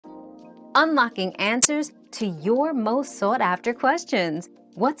unlocking answers to your most sought-after questions.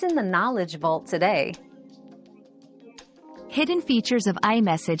 What's in the Knowledge Vault today? Hidden features of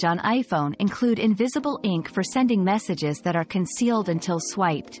iMessage on iPhone include invisible ink for sending messages that are concealed until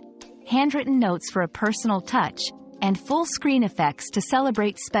swiped, handwritten notes for a personal touch, and full screen effects to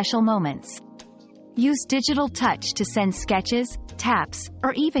celebrate special moments. Use digital touch to send sketches, taps,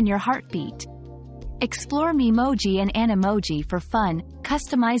 or even your heartbeat. Explore Memoji and Animoji for fun,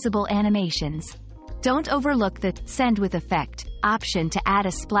 customizable animations. Don't overlook the Send with Effect option to add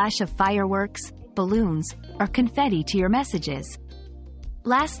a splash of fireworks, balloons, or confetti to your messages.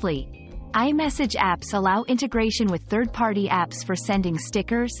 Lastly, iMessage apps allow integration with third-party apps for sending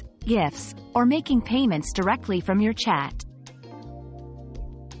stickers, GIFs, or making payments directly from your chat.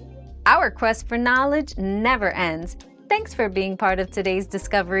 Our quest for knowledge never ends. Thanks for being part of today's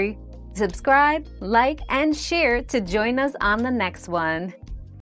discovery. Subscribe, like, and share to join us on the next one.